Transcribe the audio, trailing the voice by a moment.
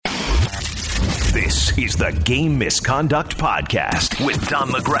This is the Game Misconduct Podcast with Don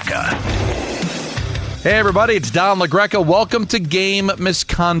LaGreca. Hey, everybody, it's Don LaGreca. Welcome to Game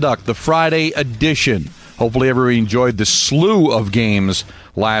Misconduct, the Friday edition. Hopefully everybody enjoyed the slew of games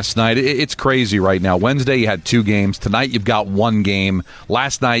last night. It's crazy right now. Wednesday, you had 2 games. Tonight, you've got 1 game.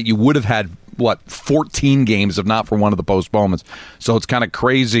 Last night, you would have had 14 games if not for one of the postponements. So it's kind of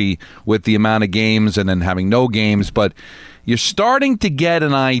crazy with the amount of games and then having no games. But you're starting to get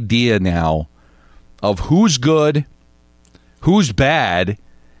an idea now of who's good, who's bad,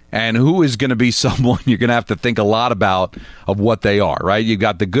 and who is going to be someone you're going to have to think a lot about of what they are, right? You've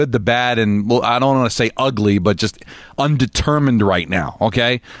got the good, the bad, and well, I don't want to say ugly, but just undetermined right now,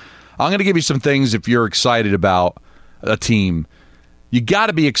 okay? I'm going to give you some things if you're excited about a team. You got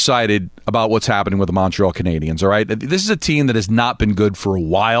to be excited about what's happening with the Montreal Canadiens, all right? This is a team that has not been good for a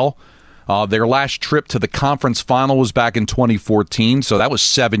while. Their last trip to the conference final was back in 2014, so that was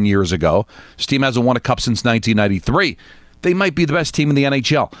 7 years ago. This team hasn't won a cup since 1993. They might be the best team in the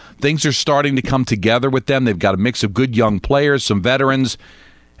NHL. Things are starting to come together with them. They've got a mix of good young players, some veterans,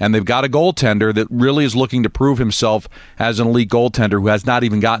 and they've got a goaltender that really is looking to prove himself as an elite goaltender who has not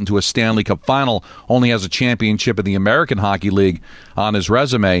even gotten to a Stanley Cup final, only has a championship in the American Hockey League on his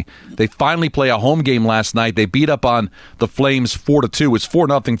resume. They finally play a home game last night. They beat up on the Flames 4-2. It was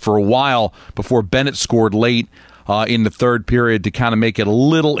 4-0 for a while before Bennett scored late in the third period to kind of make it a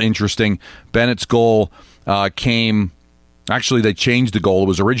little interesting. Bennett's goal came... Actually, they changed the goal. It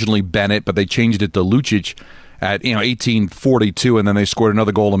was originally Bennett, but they changed it to Lucic at 18:42, and then they scored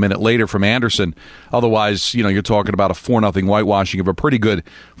another goal a minute later from Anderson. Otherwise, you're talking about a 4-0 whitewashing of a pretty good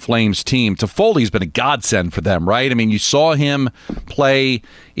Flames team. Toffoli's been a godsend for them, right? I mean, you saw him play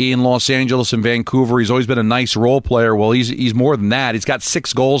in Los Angeles and Vancouver. He's always been a nice role player. Well, he's more than that. He's got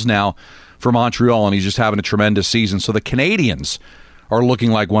 6 goals now for Montreal, and he's just having a tremendous season. So the Canadiens are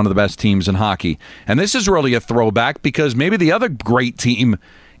looking like one of the best teams in hockey. And this is really a throwback because maybe the other great team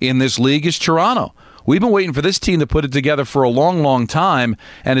in this league is Toronto. We've been waiting for this team to put it together for a long, long time,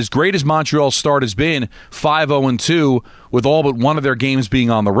 and as great as Montreal's start has been, 5-0-2, with all but one of their games being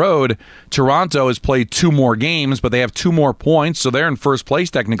on the road, Toronto has played 2 more games, but they have 2 more points, so they're in first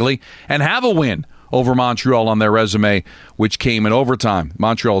place technically, and have a win over Montreal on their resume, which came in overtime.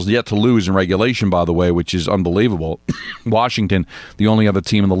 Montreal's yet to lose in regulation, by the way, which is unbelievable. Washington, the only other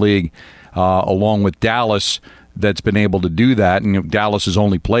team in the league, along with Dallas, that's been able to do that. And Dallas has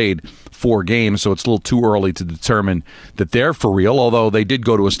only played 4 games, so it's a little too early to determine that they're for real, although they did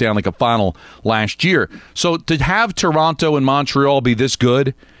go to a Stanley Cup final last year. So to have Toronto and Montreal be this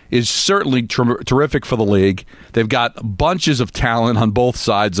good is certainly terrific for the league. They've got bunches of talent on both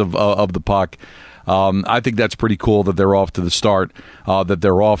sides of the puck. I think that's pretty cool that they're off to the start that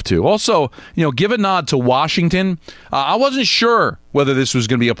they're off to. Also, give a nod to Washington. I wasn't sure whether this was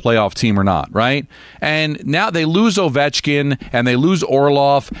going to be a playoff team or not, right? And now they lose Ovechkin, and they lose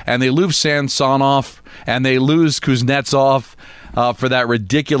Orlov, and they lose Samsonov, and they lose Kuznetsov for that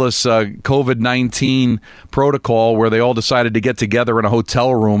ridiculous COVID-19 protocol where they all decided to get together in a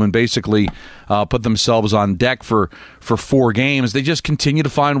hotel room and basically put themselves on deck for 4 games. They just continue to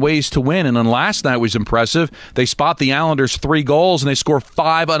find ways to win. And then last night was impressive. They spot the Islanders 3 goals, and they score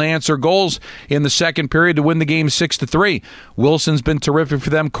 5 unanswered goals in the second period to win the game 6-3. Wilson's been terrific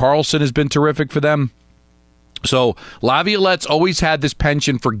for them. Carlson has been terrific for them. So Laviolette's always had this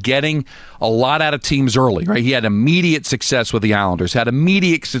penchant for getting a lot out of teams early, right? He had immediate success with the Islanders, had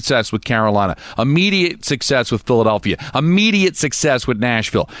immediate success with Carolina, immediate success with Philadelphia, immediate success with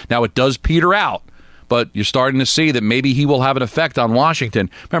Nashville. Now it does peter out, but you're starting to see that maybe he will have an effect on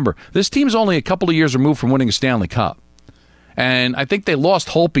Washington. Remember, this team's only a couple of years removed from winning a Stanley Cup. And I think they lost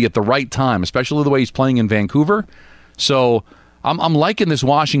Holtby at the right time, especially the way he's playing in Vancouver. So I'm liking this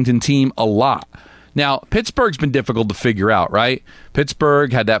Washington team a lot. Now, Pittsburgh's been difficult to figure out, right?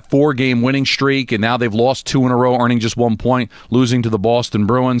 Pittsburgh had that 4-game winning streak, and now they've lost 2 in a row, earning just 1 point, losing to the Boston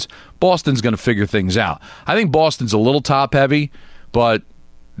Bruins. Boston's going to figure things out. I think Boston's a little top-heavy, but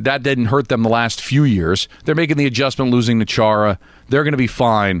that didn't hurt them the last few years. They're making the adjustment, losing to Chara. They're going to be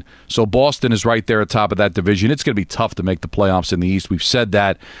fine. So Boston is right there at top of that division. It's going to be tough to make the playoffs in the East. We've said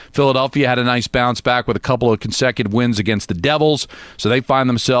that. Philadelphia had a nice bounce back with a couple of consecutive wins against the Devils. So they find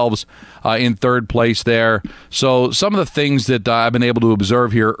themselves in third place there. So some of the things that I've been able to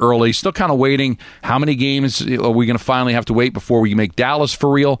observe here early, still kind of waiting. How many games are we going to finally have to wait before we make Dallas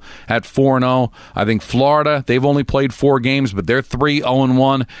for real at 4-0? I think Florida, they've only played 4 games, but they're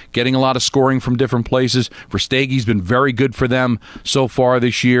 3-0-1, getting a lot of scoring from different places. Versteeghe's been very good for them so far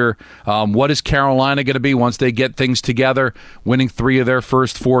this year. What is Carolina going to be once they get things together, winning 3 of their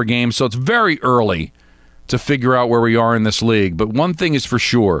first 4 games? So it's very early to figure out where we are in this league. But one thing is for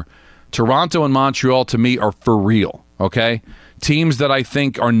sure, Toronto and Montreal, to me, are for real, okay? Teams that I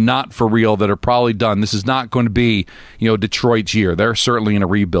think are not for real, that are probably done. This is not going to be, Detroit's year. They're certainly in a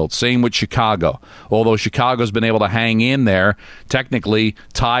rebuild. Same with Chicago. Although Chicago's been able to hang in there, technically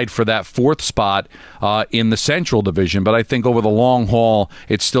tied for that fourth spot in the Central Division. But I think over the long haul,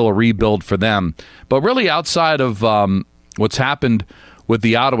 it's still a rebuild for them. But really, outside of what's happened with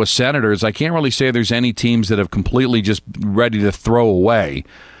the Ottawa Senators, I can't really say there's any teams that have completely just ready to throw away.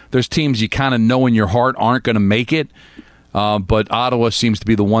 There's teams you kind of know in your heart aren't going to make it. But Ottawa seems to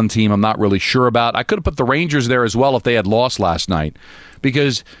be the one team I'm not really sure about. I could have put the Rangers there as well if they had lost last night,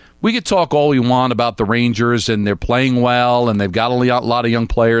 because we could talk all we want about the Rangers and they're playing well and they've got a lot of young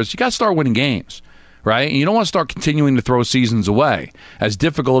players. You got to start winning games, right? And you don't want to start continuing to throw seasons away, as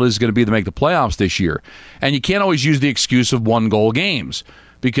difficult as it's going to be to make the playoffs this year. And you can't always use the excuse of one-goal games,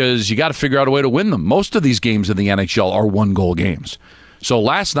 because you got to figure out a way to win them. Most of these games in the NHL are one-goal games. So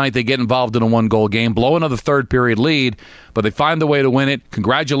last night they get involved in a one-goal game, blow another third-period lead, but they find the way to win it.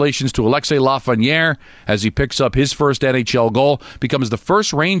 Congratulations to Alexis Lafreniere as he picks up his first NHL goal, becomes the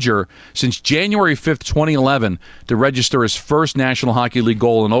first Ranger since January 5th, 2011 to register his first National Hockey League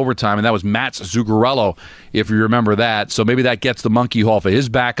goal in overtime, and that was Mats Zuccarello, if you remember that. So maybe that gets the monkey off of his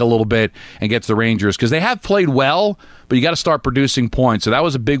back a little bit and gets the Rangers, because they have played well, but you got to start producing points. So that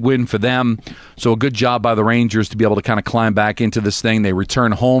was a big win for them. So a good job by the Rangers to be able to kind of climb back into this thing. They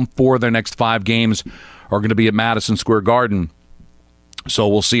return home. 4 of their next 5 games are going to be at Madison Square Garden. So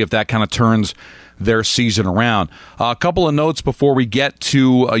we'll see if that kind of turns their season around. A couple of notes before we get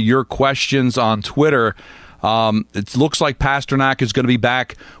to your questions on Twitter. It looks like Pastrnak is going to be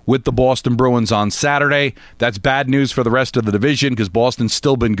back with the Boston Bruins on Saturday. That's bad news for the rest of the division, because Boston's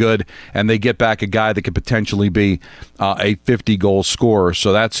still been good, and they get back a guy that could potentially be a 50-goal scorer.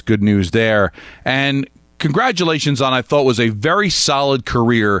 So that's good news there. And congratulations on, I thought, was a very solid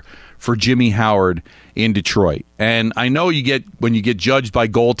career for Jimmy Howard in Detroit. And I know when you get judged by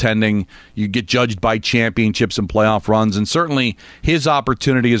goaltending, you get judged by championships and playoff runs, and certainly his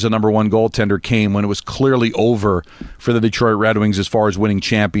opportunity as a number one goaltender came when it was clearly over for the Detroit Red Wings as far as winning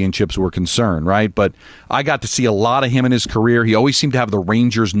championships were concerned, right? But I got to see a lot of him in his career. He always seemed to have the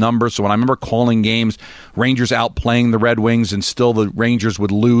Rangers number, so when I remember calling games, Rangers outplaying the Red Wings, and still the Rangers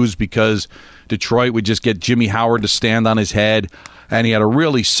would lose because Detroit would just get Jimmy Howard to stand on his head. And he had a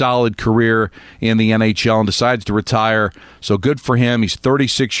really solid career in the NHL and decides to retire. So good for him. He's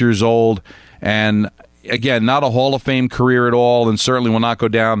 36 years old. And again, not a Hall of Fame career at all, and certainly will not go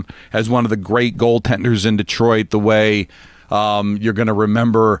down as one of the great goaltenders in Detroit the way you're going to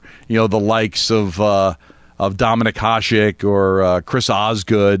remember, the likes of Dominic Hasek or Chris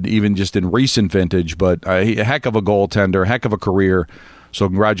Osgood, even just in recent vintage. But a heck of a goaltender, heck of a career. So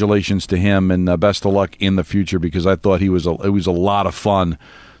congratulations to him, and best of luck in the future, because I thought it was a lot of fun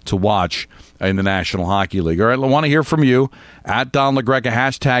to watch in the National Hockey League. All right, I want to hear from you. At Don LaGreca,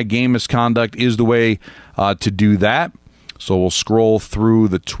 hashtag game misconduct is the way to do that. So we'll scroll through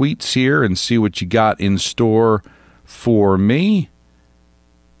the tweets here and see what you got in store for me.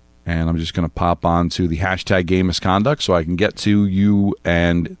 And I'm just going to pop on to the hashtag game misconduct so I can get to you.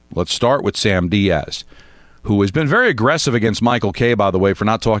 And let's start with Sam Diaz, who has been very aggressive against Michael Kay, by the way, for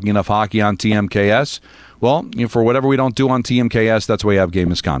not talking enough hockey on TMKS. Well, for whatever we don't do on TMKS, that's why we have game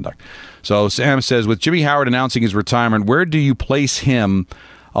misconduct. So Sam says, with Jimmy Howard announcing his retirement, where do you place him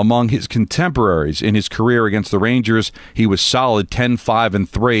among his contemporaries in his career against the Rangers? He was solid,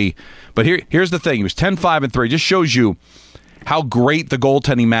 10-5-3. But here's the thing. He was 10-5-3. Just shows you how great the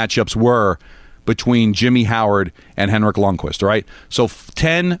goaltending matchups were between Jimmy Howard and Henrik Lundqvist, right? So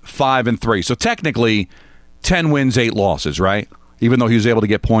 10-5-3. So technically 10 wins, 8 losses, right? Even though he was able to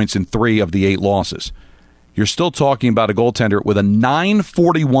get points in 3 of the 8 losses. You're still talking about a goaltender with a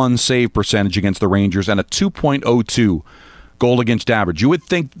 .941 save percentage against the Rangers and a 2.02 goal against average. You would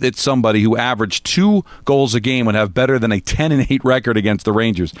think that somebody who averaged 2 goals a game would have better than a 10-8 record against the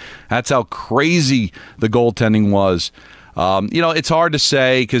Rangers. That's how crazy the goaltending was. It's hard to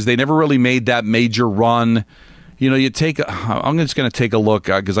say because they never really made that major run. I'm just going to take a look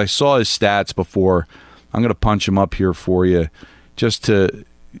because I saw his stats before. I'm going to punch him up here for you just to,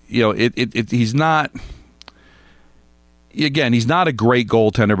 he's not, again, he's not a great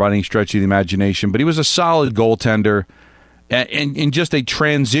goaltender by any stretch of the imagination, but he was a solid goaltender and in just a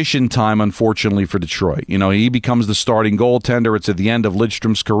transition time, unfortunately, for Detroit. He becomes the starting goaltender. It's at the end of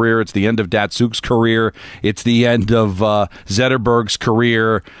Lidstrom's career. It's the end of Datsuk's career. It's the end of Zetterberg's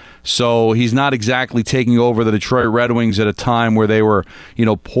career. So he's not exactly taking over the Detroit Red Wings at a time where they were,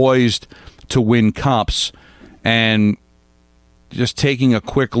 poised to win cups. And just taking a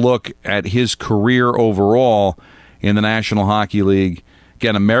quick look at his career overall in the National Hockey League,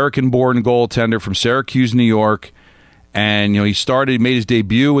 Again, American-born goaltender from Syracuse, New York. And, he made his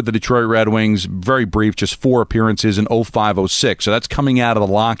debut with the Detroit Red Wings, very brief, just 4 appearances in 05-06. So that's coming out of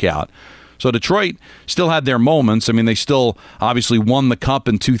the lockout. So Detroit still had their moments. I mean, they still obviously won the Cup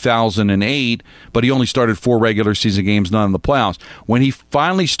in 2008, but he only started 4 regular season games, none in the playoffs. When he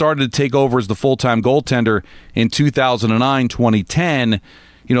finally started to take over as the full-time goaltender in 2009-2010,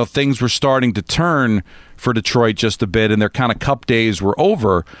 things were starting to turn for Detroit just a bit, and their kind of Cup days were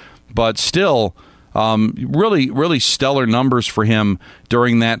over. But still, really, really stellar numbers for him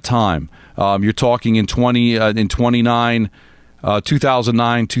during that time. You're talking in 2009,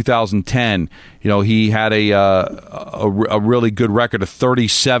 2010. He had a really good record of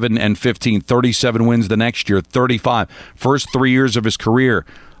 37-15, 37 wins the next year, 35. First 3 years of his career,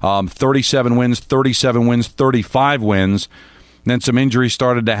 37 wins, 35 wins. Then some injuries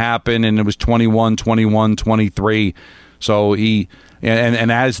started to happen, and it was 21, 23. So he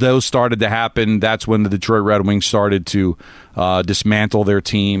and as those started to happen, that's when the Detroit Red Wings started to dismantle their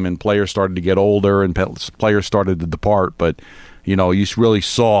team, and players started to get older, and players started to depart. But you really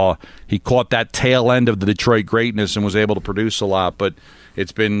saw he caught that tail end of the Detroit greatness and was able to produce a lot. But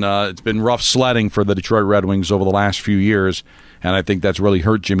it's been rough sledding for the Detroit Red Wings over the last few years, and I think that's really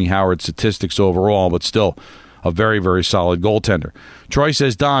hurt Jimmy Howard's statistics overall. But still, a very, very solid goaltender. Troy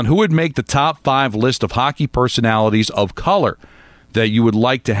says, Don, who would make the top 5 list of hockey personalities of color that you would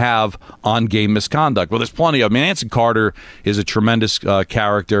like to have on Game Misconduct? Well, there's plenty of them. Anson Carter is a tremendous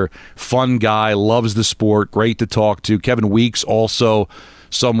character, fun guy, loves the sport, great to talk to. Kevin Weeks, also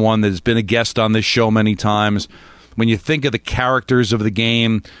someone that has been a guest on this show many times. When you think of the characters of the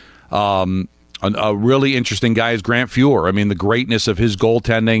game, a really interesting guy is Grant Fuhr. I mean, the greatness of his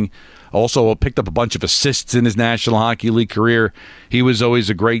goaltending. Also picked up a bunch of assists in his National Hockey League career. He was always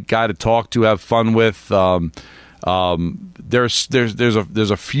a great guy to talk to, have fun with. There's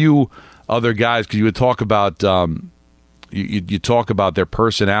a few other guys, because you would talk about you talk about their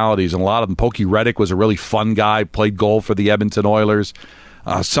personalities, and a lot of them. Pokey Reddick was a really fun guy, played goal for the Edmonton Oilers.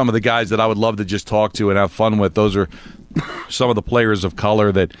 Some of the guys that I would love to just talk to and have fun with, those are some of the players of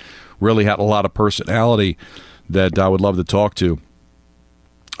color that really had a lot of personality that I would love to talk to.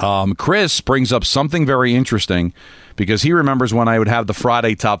 Chris brings up something very interesting, because he remembers when I would have the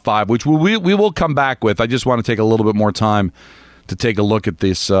Friday top 5, which we will come back with. I just want to take a little bit more time to take a look at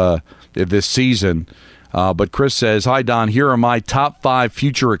this season. But Chris says, "Hi Don, here are my top 5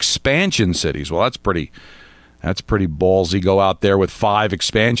 future expansion cities." Well, that's pretty ballsy. Go out there with 5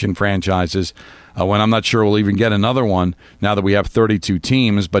 expansion franchises when I'm not sure we'll even get another one now that we have 32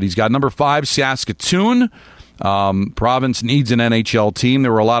 teams. But he's got number 5, Saskatoon. Province needs an NHL team.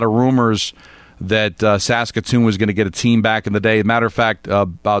 There were a lot of rumors that Saskatoon was going to get a team back in the day. Matter of fact,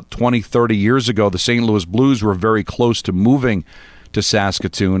 about 20, 30 years ago, the St. Louis Blues were very close to moving to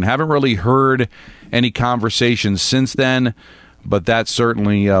Saskatoon. Haven't really heard any conversations since then, but that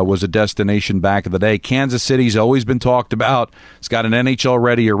certainly was a destination back in the day. Kansas City's always been talked about. It's got an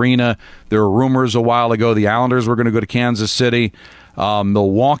NHL-ready arena. There were rumors a while ago the Islanders were going to go to Kansas City.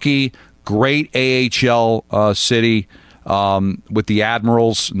 Milwaukee, great AHL city with the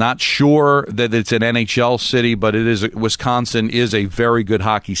Admirals. Not sure that it's an NHL city, but it is. Wisconsin is a very good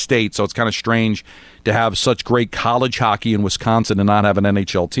hockey state, so it's kind of strange to have such great college hockey in Wisconsin and not have an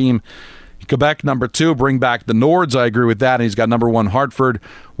NHL team. Quebec, number 2, bring back the Nords. I agree with that. And he's got number 1, Hartford,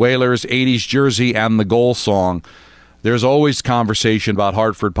 Whalers, 80s jersey, and the goal song. There's always conversation about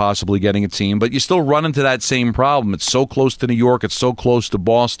Hartford possibly getting a team, but you still run into that same problem. It's so close to New York. It's so close to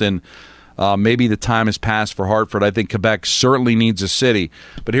Boston. Maybe the time has passed for Hartford. I think Quebec certainly needs a city.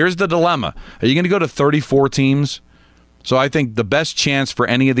 But here's the dilemma. Are you going to go to 34 teams? So I think the best chance for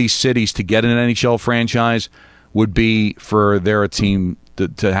any of these cities to get an NHL franchise would be for their team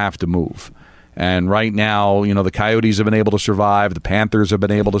to have to move. And right now, the Coyotes have been able to survive. The Panthers have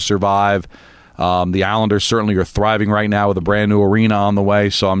been able to survive. The Islanders certainly are thriving right now with a brand new arena on the way.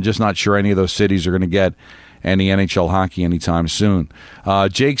 So I'm just not sure any of those cities are going to get any NHL hockey anytime soon.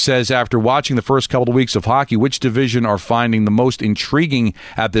 Jake says, after watching the first couple of weeks of hockey, which division are finding the most intriguing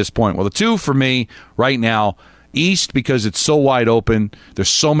at this point? Well, the two for me right now, East, because it's so wide open. There's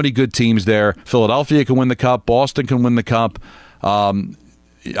so many good teams there. Philadelphia can win the Cup. Boston can win the Cup.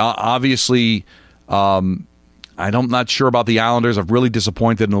 Obviously, I'm not sure about the Islanders. I'm really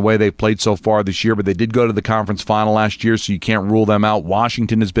disappointed in the way they've played so far this year, but they did go to the conference final last year, so you can't rule them out.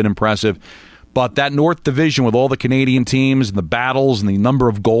 Washington has been impressive. But that North Division with all the Canadian teams and the battles and the number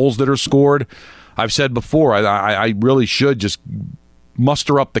of goals that are scored, I've said before, I really should just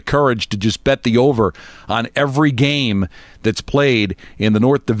muster up the courage to just bet the over on every game that's played in the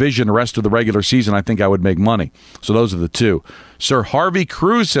North Division the rest of the regular season, I think I would make money. So those are the two. Sir Harvey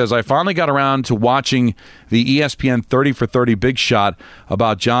Cruz says, I finally got around to watching the ESPN 30 for 30 Big Shot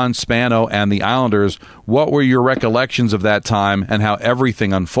about John Spano and the Islanders. What were your recollections of that time and how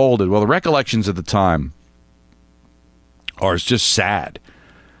everything unfolded? Well, the recollections at the time are just sad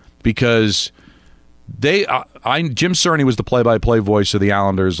because Jim Cerny was the play-by-play voice of the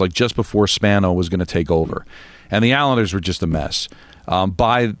Islanders like just before Spano was going to take over, and the Islanders were just a mess.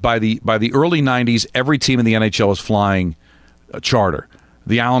 By the early 90s, every team in the NHL was flying charter.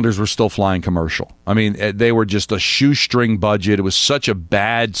 The Islanders were still flying commercial. I mean, they were just a shoestring budget. It was such a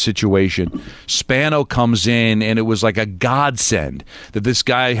bad situation. Spano comes in, and it was like a godsend that this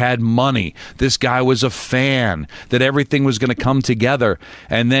guy had money. This guy was a fan, that everything was going to come together.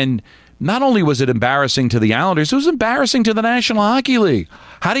 And then not only was it embarrassing to the Islanders, it was embarrassing to the National Hockey League.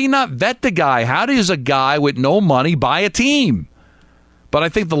 How do you not vet the guy? How does a guy with no money buy a team? But I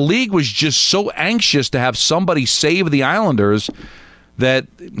think the league was just so anxious to have somebody save the Islanders that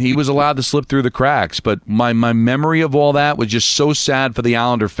he was allowed to slip through the cracks. But my memory of all that was just so sad for the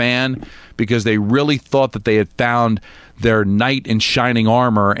Islander fan because they really thought that they had found their knight in shining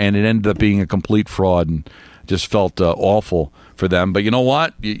armor, and it ended up being a complete fraud, and just felt awful for them. But you know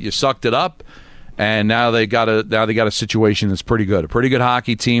what? You sucked it up, and now they got a situation that's pretty good. A pretty good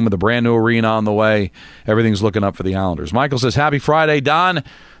hockey team with a brand new arena on the way. Everything's looking up for the Islanders. Michael says, happy Friday, Don.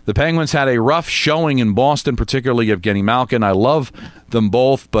 The Penguins had a rough showing in Boston, particularly Evgeny Malkin. I love them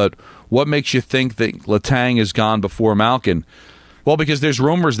both, but what makes you think that Letang is gone before Malkin? Well, because there's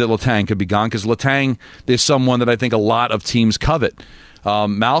rumors that Letang could be gone, because Letang is someone that I think a lot of teams covet.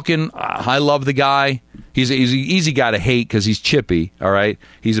 Malkin, I love the guy. He's an easy guy to hate because he's chippy, all right?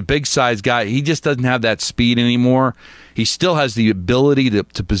 He's a big-sized guy. He just doesn't have that speed anymore. He still has the ability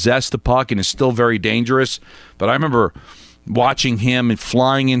to possess the puck and is still very dangerous. But I remember watching him and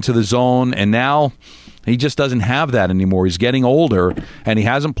flying into the zone, and now he just doesn't have that anymore. He's getting older, and he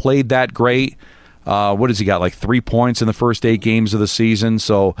hasn't played that great. What has he got, like 3 points in the first 8 games of the season?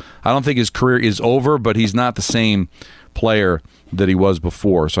 So I don't think his career is over, but he's not the same player that he was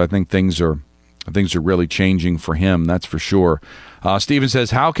before. So I think things are really changing for him, that's for sure. Steven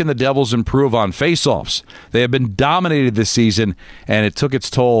says, how can the Devils improve on faceoffs? They have been dominated this season, and it took its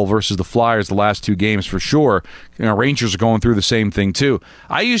toll versus the Flyers the last 2 games for sure. You know, Rangers are going through the same thing too.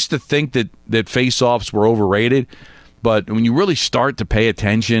 I used to think that faceoffs were overrated, but when you really start to pay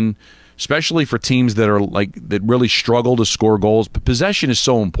attention, especially for teams that really struggle to score goals, but possession is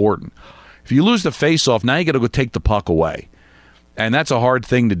so important. If you lose the faceoff, now you got to go take the puck away. And that's a hard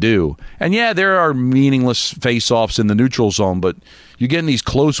thing to do. And yeah, there are meaningless face-offs in the neutral zone, but you get in these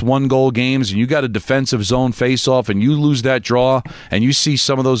close 1-goal games and you got a defensive zone face-off and you lose that draw and you see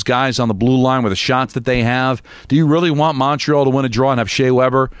some of those guys on the blue line with the shots that they have. Do you really want Montreal to win a draw and have Shea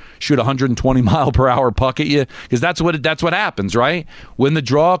Weber shoot a 120-mile-per-hour puck at you? Because that's what happens, right? Win the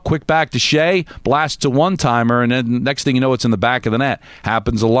draw, quick back to Shea, blast to one-timer, and then next thing you know, it's in the back of the net.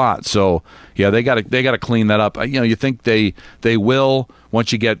 Happens a lot. So yeah, they got to clean that up. You know, you think they will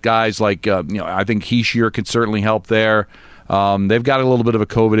once you get guys like I think Hischier could certainly help there. They've got a little bit of a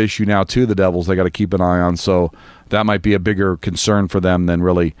COVID issue now too, the Devils. They got to keep an eye on, so that might be a bigger concern for them than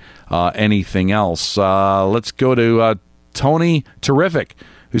really anything else. Let's go to Tony Terrific,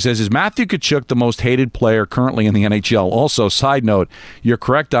 who says, is Matthew Tkachuk the most hated player currently in the NHL? Also, side note, you're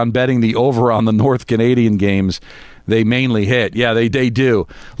correct on betting the over on the North Canadian games. They mainly hit. Yeah, they do.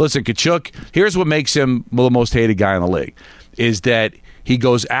 Listen, Tkachuk, here's what makes him the most hated guy in the league, is that he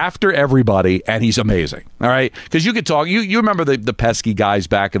goes after everybody, and he's amazing. All right? Because you could talk. You remember the pesky guys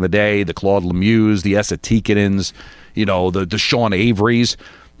back in the day, the Claude Lemieux, the Esa Tikanins, the Sean Averys.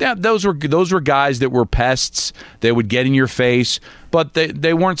 Yeah, those were guys that were pests. They would get in your face, but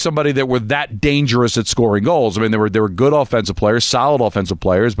they weren't somebody that were that dangerous at scoring goals. I mean, they were good offensive players, solid offensive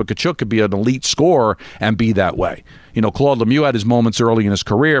players, but Tkachuk could be an elite scorer and be that way. Claude Lemieux had his moments early in his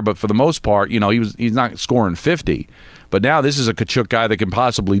career, but for the most part, he's not scoring 50. But now this is a Tkachuk guy that can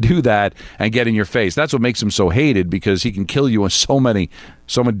possibly do that and get in your face. That's what makes him so hated, because he can kill you in so many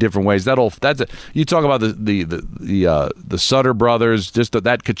different ways. You talk about the Sutter brothers, just that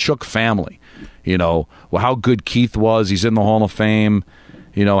Tkachuk family. How good Keith was. He's in the Hall of Fame.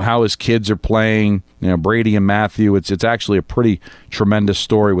 How his kids are playing. Brady and Matthew. It's actually a pretty tremendous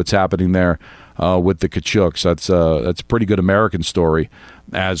story what's happening there with the Tkachuks. That's a pretty good American story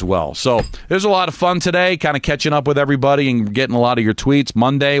as well. So there's a lot of fun today, kind of catching up with everybody and getting a lot of your tweets.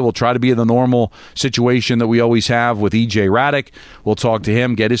 Monday, we'll try to be in the normal situation that we always have with EJ Radick. We'll talk to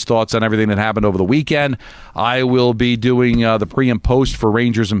him, get his thoughts on everything that happened over the weekend. I will be doing the pre and post for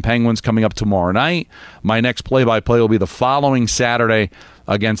Rangers and Penguins coming up tomorrow night. My next play-by-play will be the following Saturday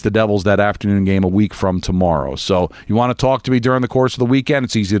against the Devils, that afternoon game a week from tomorrow. So you want to talk to me during the course of the weekend,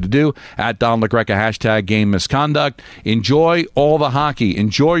 it's easy to do. At Don LaGreca, hashtag game misconduct. Enjoy all the hockey.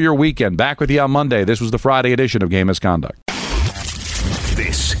 Enjoy your weekend. Back with you on Monday. This was the Friday edition of Game Misconduct.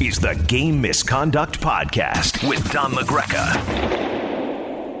 This is the Game Misconduct Podcast with Don LaGreca.